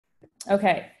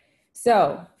Okay,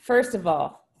 so first of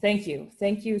all, thank you.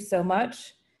 Thank you so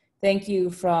much. Thank you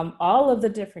from all of the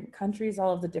different countries,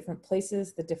 all of the different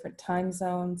places, the different time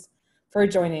zones for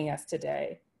joining us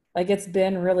today. Like it's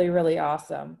been really, really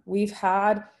awesome. We've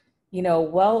had,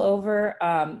 well over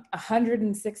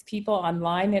 106 people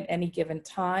online at any given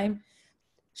time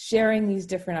sharing these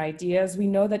different ideas. We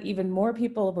know that even more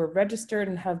people were registered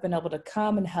and have been able to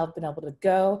come and have been able to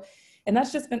go. And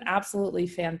that's just been absolutely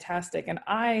fantastic. And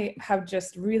I have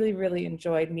just really, really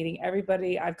enjoyed meeting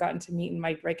everybody I've gotten to meet in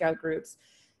my breakout groups.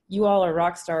 You all are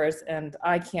rock stars, and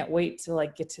I can't wait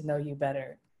to get to know you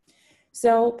better.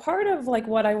 So part of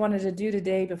what I wanted to do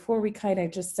today, before we kind of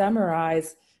just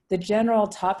summarize the general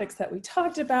topics that we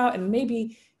talked about and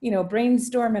maybe,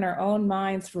 brainstorm in our own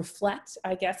minds, reflect,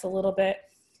 I guess, a little bit,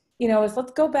 is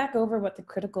let's go back over what the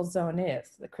critical zone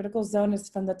is. The critical zone is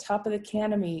from the top of the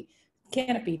canopy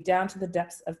down to the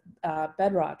depths of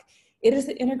bedrock. It is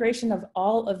the integration of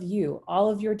all of you, all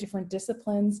of your different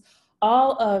disciplines,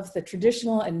 all of the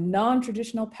traditional and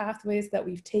non-traditional pathways that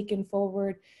we've taken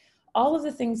forward, all of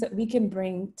the things that we can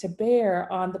bring to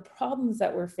bear on the problems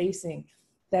that we're facing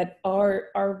that are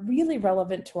really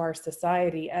relevant to our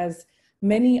society, as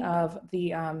many of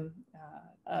the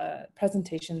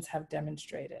presentations have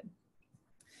demonstrated.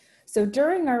 So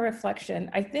during our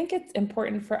reflection, I think it's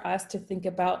important for us to think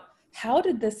about, how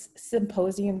did this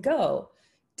symposium go?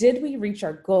 Did we reach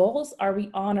our goals? Are we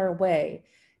on our way?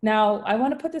 Now, I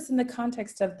want to put this in the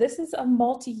context of, this is a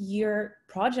multi-year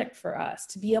project for us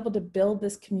to be able to build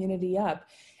this community up.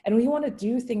 And we want to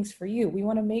do things for you. We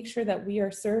want to make sure that we are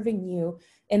serving you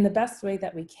in the best way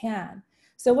that we can.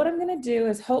 So what I'm going to do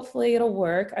is, hopefully it'll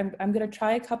work. I'm going to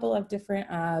try a couple of different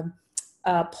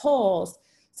polls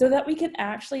so that we can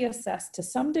actually assess to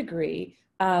some degree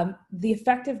the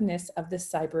effectiveness of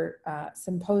this cyber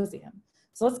symposium.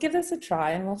 So let's give this a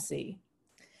try and we'll see.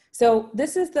 So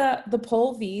this is the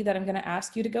poll V that I'm going to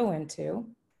ask you to go into.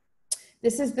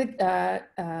 This is the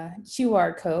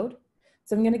QR code.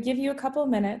 So I'm going to give you a couple of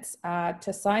minutes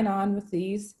to sign on with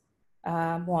these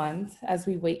ones as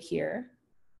we wait here.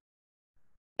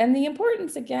 And the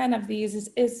importance, again, of these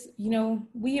is,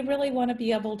 we really want to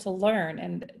be able to learn,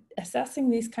 and assessing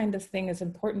these kind of things is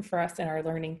important for us in our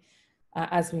learning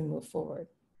as we move forward.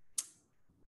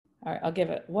 All right, I'll give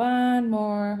it 1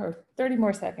 more or 30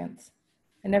 more seconds.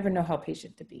 I never know how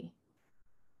patient to be.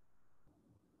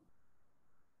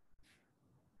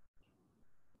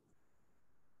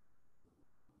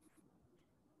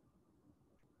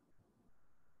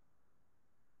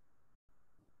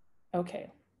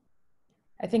 Okay.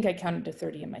 I think I counted to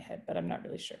 30 in my head, but I'm not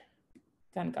really sure.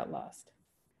 Kind of got lost.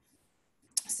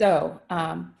 So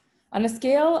on a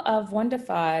scale of 1 to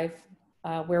 5,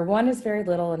 where 1 is very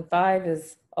little and 5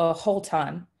 is a whole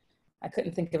ton, I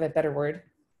couldn't think of a better word,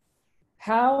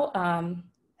 how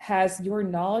has your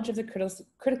knowledge of the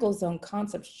critical zone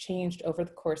concepts changed over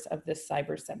the course of this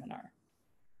cyber seminar?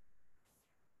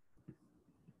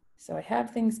 So I have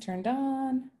things turned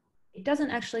on. It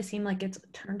doesn't actually seem like it's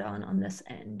turned on this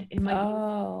end. It might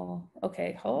be.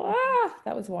 Okay.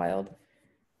 That was wild.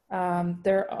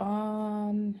 They're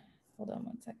on, hold on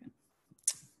 1 second.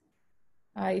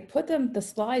 I put the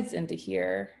slides into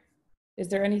here. Is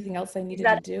there anything else I needed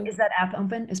to do? Is that app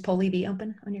open? Is Poll EV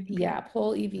open on your computer? Yeah,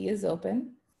 Poll EV is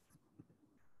open.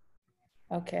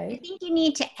 Okay. I think you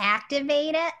need to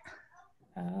activate it.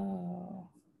 Oh.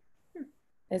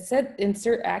 It said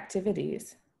insert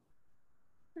activities.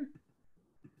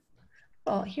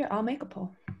 Oh, here, I'll make a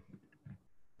poll.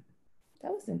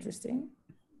 That was interesting.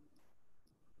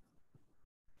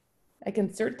 I can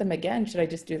insert them again. Should I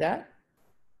just do that?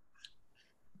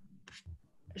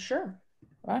 Sure.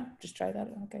 Well, just try that.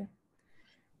 Okay.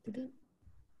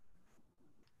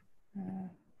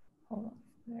 Hold on.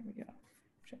 There we go.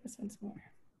 Try this once more.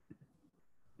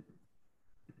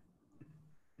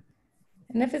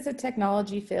 And if it's a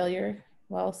technology failure,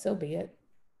 well, so be it.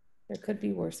 There could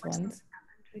be worse ones.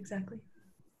 Exactly.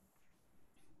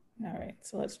 All right,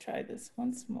 so let's try this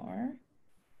once more.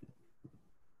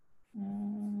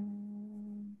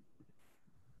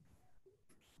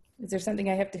 Is there something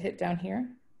I have to hit down here?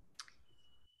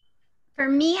 For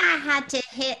me, I had to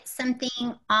hit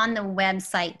something on the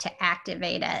website to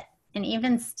activate it. And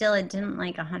even still, it didn't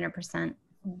 100%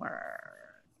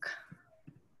 work.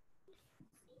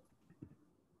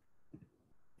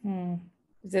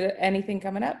 Is it anything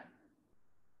coming up?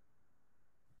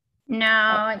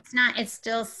 No, it's not. It's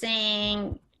still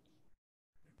saying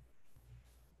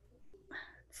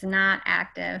it's not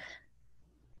active.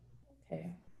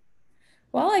 Okay.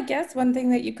 Well, I guess one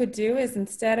thing that you could do is,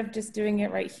 instead of just doing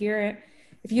it right here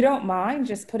if you don't mind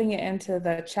just putting it into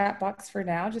the chat box for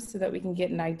now, just so that we can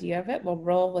get an idea of it, we'll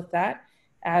roll with that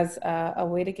as a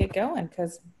way to get going,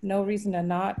 because no reason to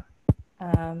not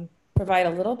provide a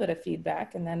little bit of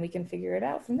feedback, and then we can figure it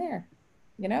out from there,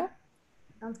 you know?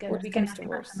 Sounds good. Worst We can comes to talk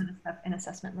about worst. some of the stuff in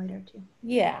assessment later too.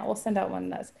 Yeah, we'll send out one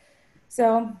of those.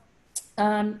 So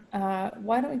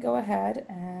why don't we go ahead,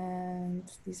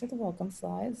 and these are the welcome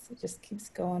slides. It just keeps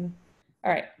going.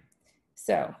 All right.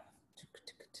 So,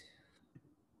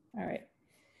 all right.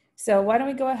 So why don't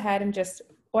we go ahead and just,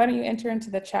 why don't you enter into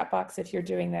the chat box if you're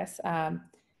doing this?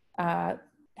 How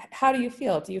do you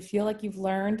feel? Do you feel like you've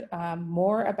learned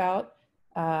more about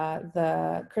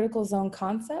the critical zone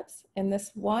concepts in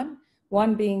this one?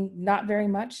 One being not very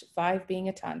much, 5 being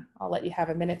a ton. I'll let you have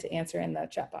a minute to answer in the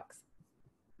chat box.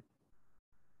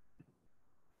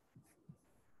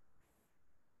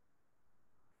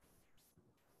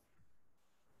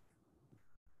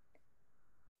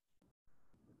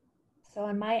 So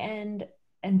on my end,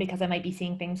 and because I might be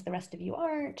seeing things the rest of you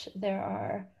aren't, there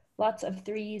are lots of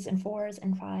 3s and 4s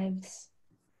and 5s,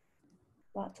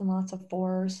 lots and lots of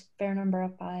 4s, fair number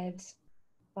of 5s,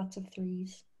 lots of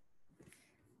 3s.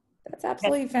 That's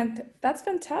absolutely that's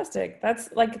fantastic. That's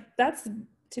like, that's,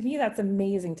 to me, that's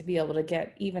amazing to be able to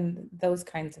get even those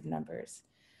kinds of numbers.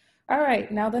 All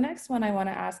right, now the next one I want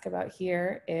to ask about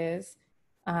here is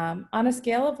on a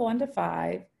scale of 1 to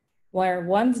 5, where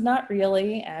 1's not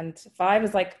really and 5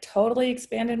 is like totally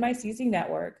expanded my CZ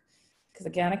network, because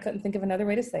again, I couldn't think of another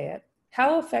way to say it.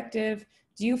 How effective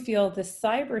do you feel this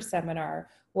cyber seminar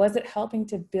was at helping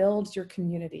to build your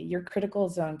community, your critical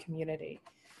zone community?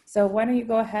 So why don't you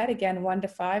go ahead, again, 1 to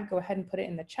 5, go ahead and put it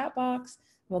in the chat box.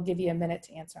 We'll give you a minute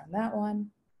to answer on that one.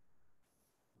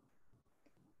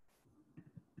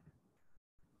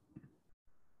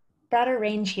 Broader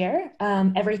range here,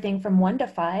 everything from 1 to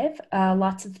 5,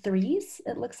 lots of 3s,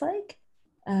 it looks like.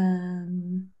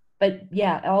 But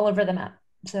yeah, all over the map.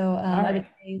 So I would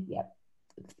say, yeah,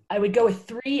 I would go with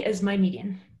 3 as my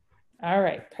median. All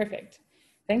right, perfect.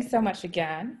 Thanks so much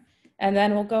again. And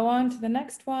then we'll go on to the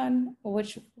next one,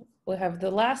 which we'll have the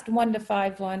last 1 to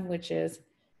 5 one, which is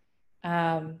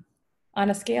on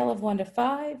a scale of 1 to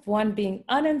 5, 1 being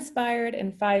uninspired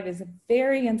and 5 is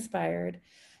very inspired.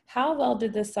 How well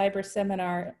did this cyber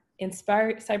seminar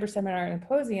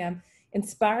symposium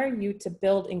inspire you to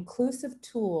build inclusive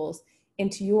tools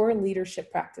into your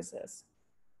leadership practices?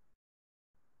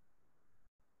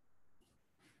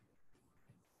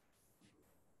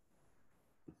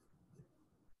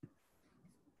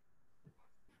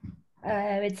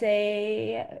 I would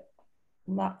say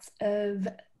lots of,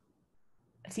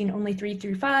 I've seen only 3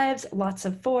 through 5s, lots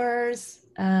of 4s.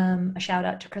 A shout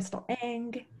out to Crystal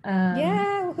Eng.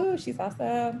 Yeah, woohoo, she's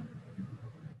awesome.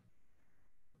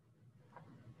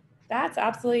 That's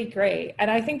absolutely great.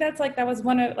 And I think that's like, that was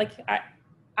one of like,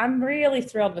 I'm really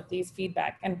thrilled with these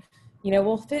feedback, and, you know,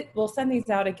 we'll send these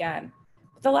out again.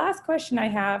 But the last question I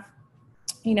have,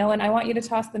 you know, and I want you to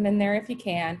toss them in there if you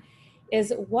can,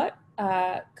 is what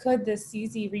could the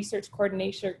CZ Research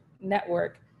Coordination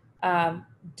Network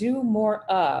do more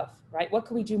of, right? What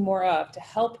could we do more of to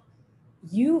help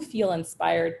you feel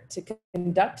inspired to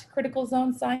conduct critical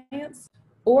zone science,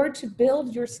 or to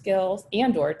build your skills,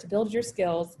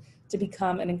 to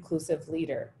become an inclusive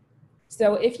leader?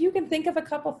 So if you can think of a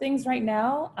couple things right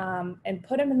now and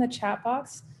put them in the chat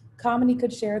box, Kamini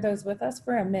could share those with us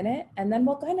for a minute, and then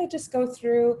we'll kind of just go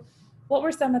through what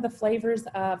were some of the flavors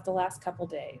of the last couple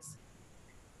days.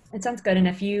 It sounds good. And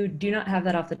if you do not have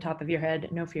that off the top of your head,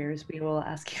 no fears. We will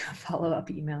ask you a follow-up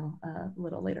email a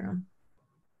little later on.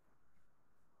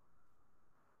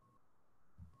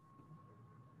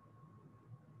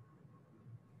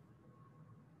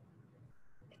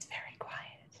 It's very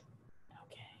quiet.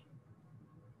 Okay.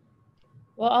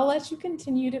 Well, I'll let you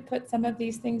continue to put some of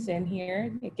these things in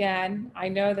here. Again, I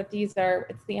know that it's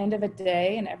the end of a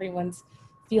day and everyone's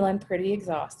feeling pretty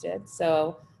exhausted.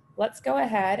 So let's go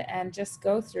ahead and just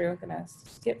go through. I'm gonna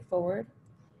skip forward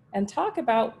and talk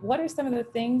about what are some of the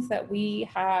things that we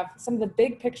have, some of the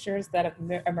big pictures that have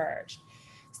emerged.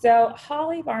 So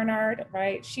Holly Barnard,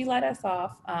 right, she led us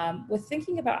off with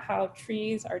thinking about how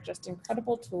trees are just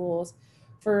incredible tools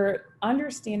for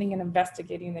understanding and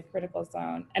investigating the critical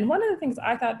zone. And one of the things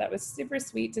I thought that was super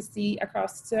sweet to see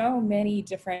across so many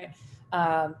different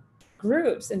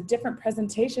groups and different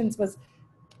presentations was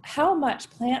how much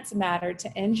plants matter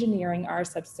to engineering our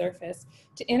subsurface,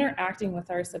 to interacting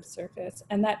with our subsurface,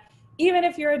 and that even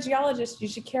if you're a geologist, you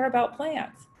should care about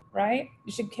plants, right?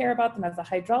 You should care about them as a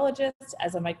hydrologist,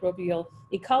 as a microbial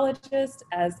ecologist,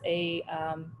 as a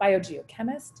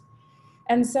biogeochemist.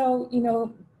 And so, you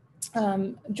know,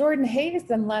 Jordan Hayes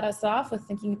then led us off with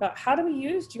thinking about how do we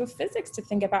use geophysics to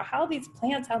think about how these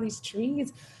plants, how these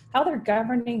trees, how they're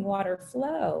governing water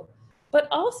flow, but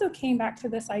also came back to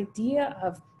this idea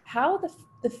of how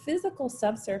the physical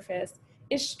subsurface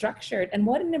is structured and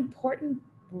what an important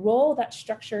role that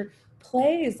structure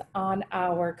plays on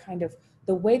our kind of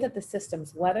the way that the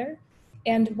systems weather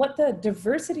and what the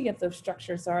diversity of those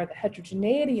structures are, the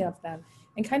heterogeneity of them,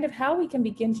 and kind of how we can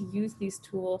begin to use these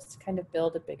tools to kind of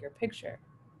build a bigger picture.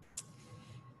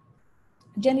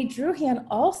 Jenny Druhan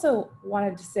also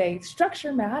wanted to say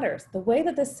structure matters. The way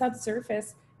that this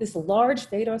subsurface, this large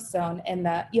vadose zone and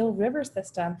the Eel River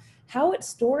system, how it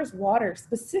stores water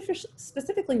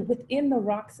specifically within the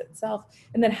rocks itself,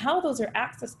 and then how those are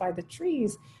accessed by the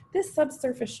trees, this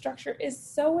subsurface structure is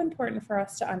so important for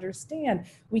us to understand.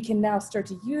 We can now start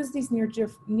to use these near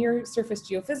surface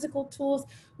geophysical tools.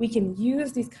 We can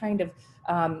use these kind of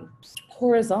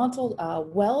horizontal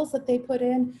wells that they put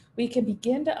in. We can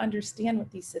begin to understand what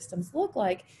these systems look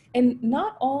like. And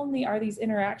not only are these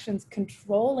interactions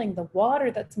controlling the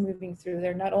water that's moving through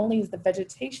there, not only is the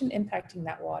vegetation impacting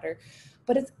that water,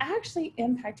 but it's actually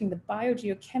impacting the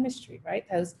biogeochemistry, right?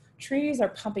 Those trees are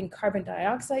pumping carbon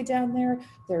dioxide down there.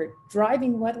 They're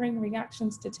driving weathering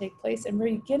reactions to take place. And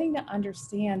we're beginning to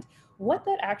understand what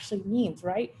that actually means,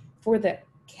 right? For the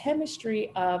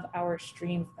chemistry of our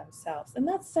streams themselves. And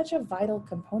that's such a vital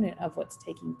component of what's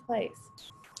taking place.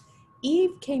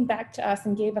 Eve came back to us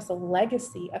and gave us a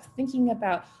legacy of thinking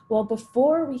about, well,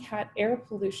 before we had air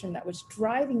pollution that was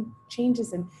driving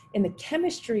changes in the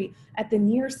chemistry at the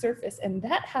near surface, and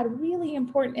that had really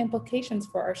important implications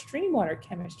for our stream water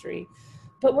chemistry.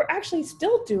 But we're actually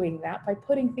still doing that by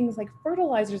putting things like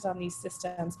fertilizers on these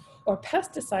systems or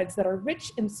pesticides that are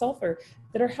rich in sulfur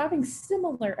that are having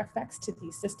similar effects to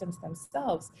these systems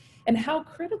themselves. And how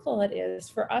critical it is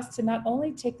for us to not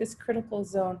only take this critical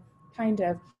zone kind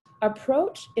of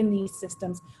approach in these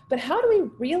systems, but how do we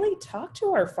really talk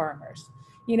to our farmers?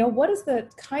 You know, what is the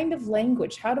kind of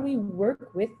language? How do we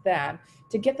work with them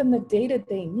to get them the data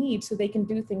they need so they can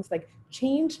do things like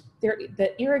change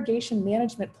the irrigation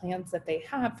management plans that they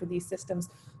have for these systems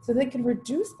so they can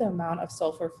reduce the amount of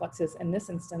sulfur fluxes in this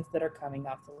instance that are coming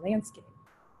off the landscape?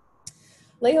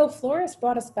 Leo Flores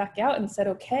brought us back out and said,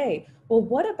 okay, well,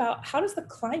 what about, how does the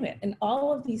climate and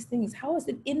all of these things, how is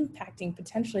it impacting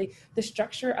potentially the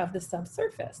structure of the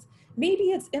subsurface?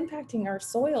 Maybe it's impacting our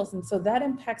soils, and so that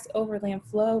impacts overland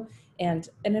flow and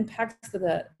impacts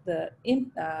the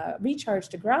recharge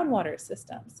to groundwater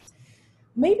systems.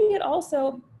 Maybe it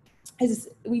also is,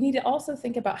 we need to also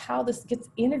think about how this gets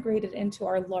integrated into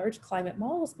our large climate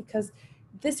models, because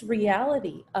this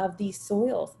reality of these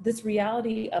soils, this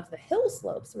reality of the hill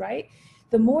slopes, right?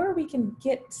 The more we can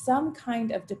get some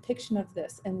kind of depiction of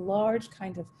this in large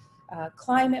kind of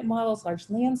climate models, large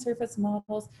land surface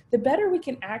models, the better we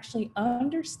can actually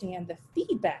understand the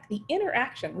feedback, the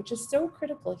interaction, which is so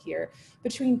critical here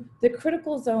between the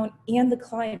critical zone and the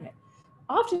climate.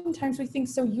 Oftentimes we think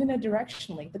so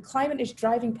unidirectionally. The climate is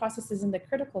driving processes in the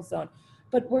critical zone,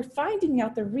 but we're finding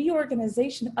out the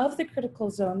reorganization of the critical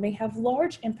zone may have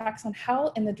large impacts on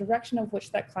how and the direction of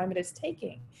which that climate is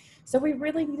taking. So we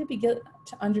really need to begin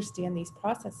to understand these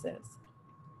processes.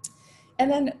 And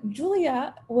then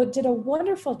Julia did a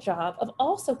wonderful job of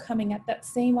also coming at that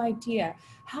same idea.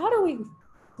 How do we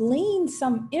glean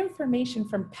some information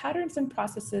from patterns and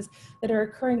processes that are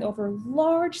occurring over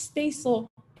large spatial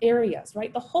areas,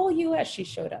 right? The whole US she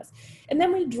showed us. And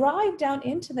then we drive down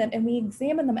into them and we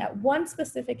examine them at one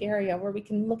specific area where we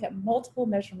can look at multiple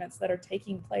measurements that are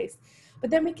taking place. But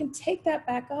then we can take that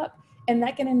back up and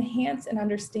that can enhance and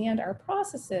understand our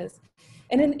processes.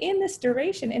 And in this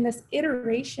duration, in this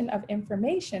iteration of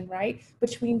information, right,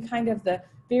 between kind of the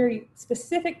very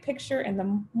specific picture and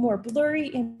the more blurry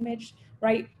image,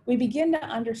 right, we begin to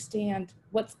understand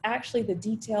what's actually the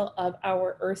detail of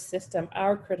our Earth system,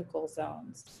 our critical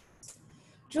zones.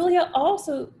 Julia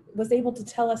also was able to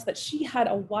tell us that she had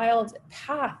a wild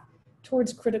path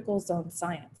towards critical zone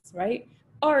science, right?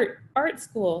 Art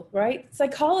school, right?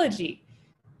 Psychology,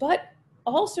 but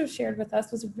also shared with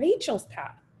us was Rachel's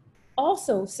path.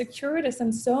 Also circuitous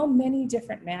in so many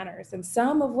different manners, and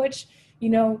some of which, you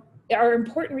know, are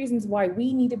important reasons why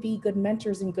we need to be good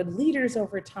mentors and good leaders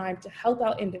over time to help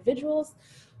out individuals,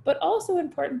 but also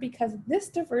important because this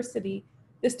diversity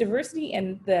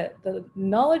and the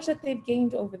knowledge that they've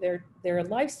gained over their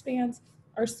lifespans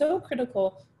are so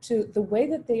critical to the way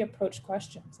that they approach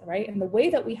questions, right? And the way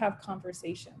that we have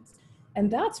conversations.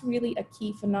 And that's really a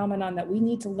key phenomenon that we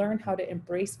need to learn how to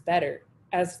embrace better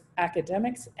as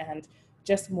academics and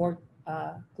just more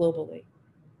globally.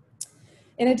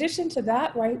 In addition to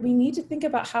that, right, we need to think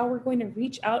about how we're going to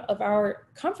reach out of our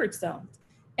comfort zones.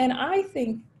 And I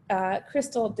think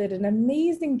Crystal did an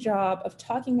amazing job of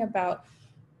talking about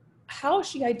how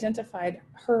she identified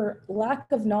her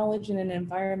lack of knowledge in an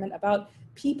environment, about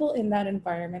people in that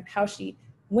environment, how she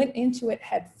went into it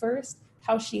head first,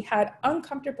 how she had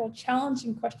uncomfortable,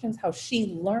 challenging questions, how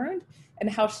she learned, and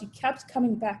how she kept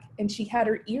coming back, and she had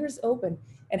her ears open,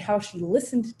 and how she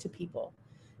listened to people.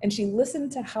 And she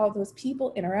listened to how those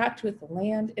people interact with the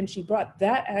land, and she brought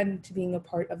that into being a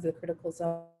part of the critical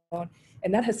zone.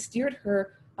 And that has steered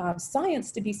her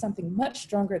science to be something much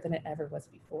stronger than it ever was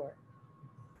before.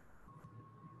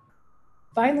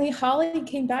 Finally, Holly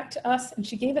came back to us and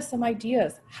she gave us some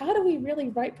ideas. How do we really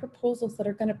write proposals that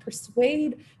are going to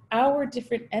persuade our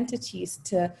different entities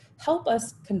to help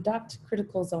us conduct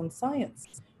critical zone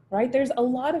science, right? There's a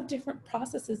lot of different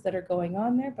processes that are going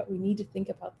on there, but we need to think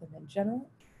about them in general.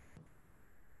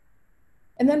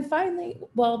 And then finally,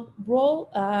 well,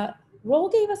 Roll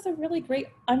gave us a really great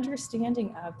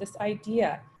understanding of this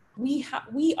idea. We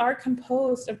are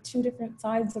composed of two different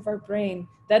sides of our brain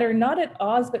that are not at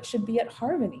odds, but should be at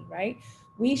harmony, right?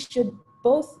 We should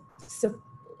both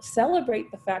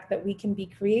celebrate the fact that we can be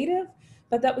creative,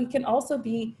 but that we can also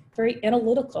be very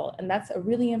analytical. And that's a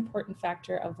really important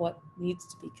factor of what needs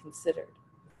to be considered.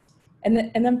 And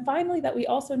then finally, that we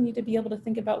also need to be able to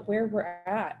think about where we're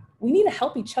at. We need to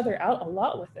help each other out a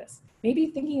lot with this. Maybe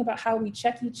thinking about how we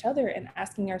check each other and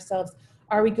asking ourselves,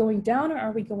 are we going down or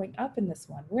are we going up in this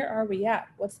one? Where are we at?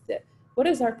 What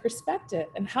is our perspective?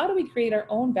 And how do we create our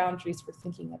own boundaries for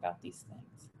thinking about these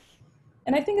things?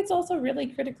 And I think it's also really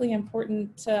critically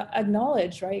important to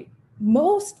acknowledge, right?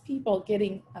 Most people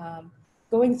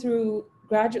going through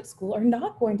graduate school are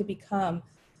not going to become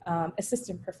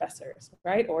assistant professors,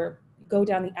 right? Or go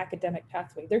down the academic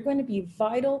pathway. They're going to be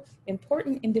vital,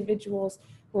 important individuals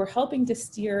who are helping to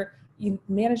steer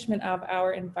management of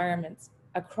our environments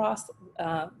across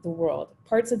the world,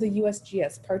 parts of the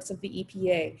USGS, parts of the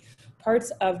EPA,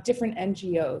 parts of different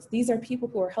NGOs. These are people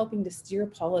who are helping to steer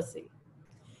policy.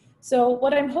 So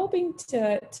what I'm hoping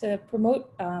to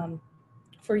promote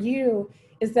for you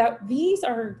is that these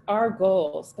are our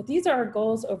goals, but these are our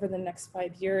goals over the next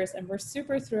 5 years. And we're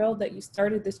super thrilled that you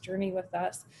started this journey with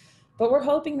us. But we're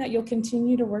hoping that you'll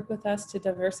continue to work with us to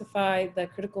diversify the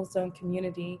critical zone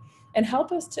community and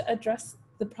help us to address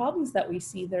the problems that we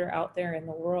see that are out there in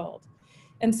the world.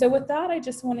 And so with that, I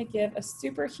just want to give a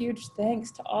super huge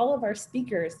thanks to all of our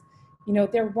speakers. You know,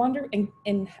 they're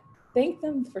and thank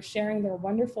them for sharing their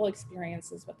wonderful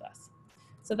experiences with us.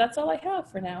 So that's all I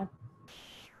have for now.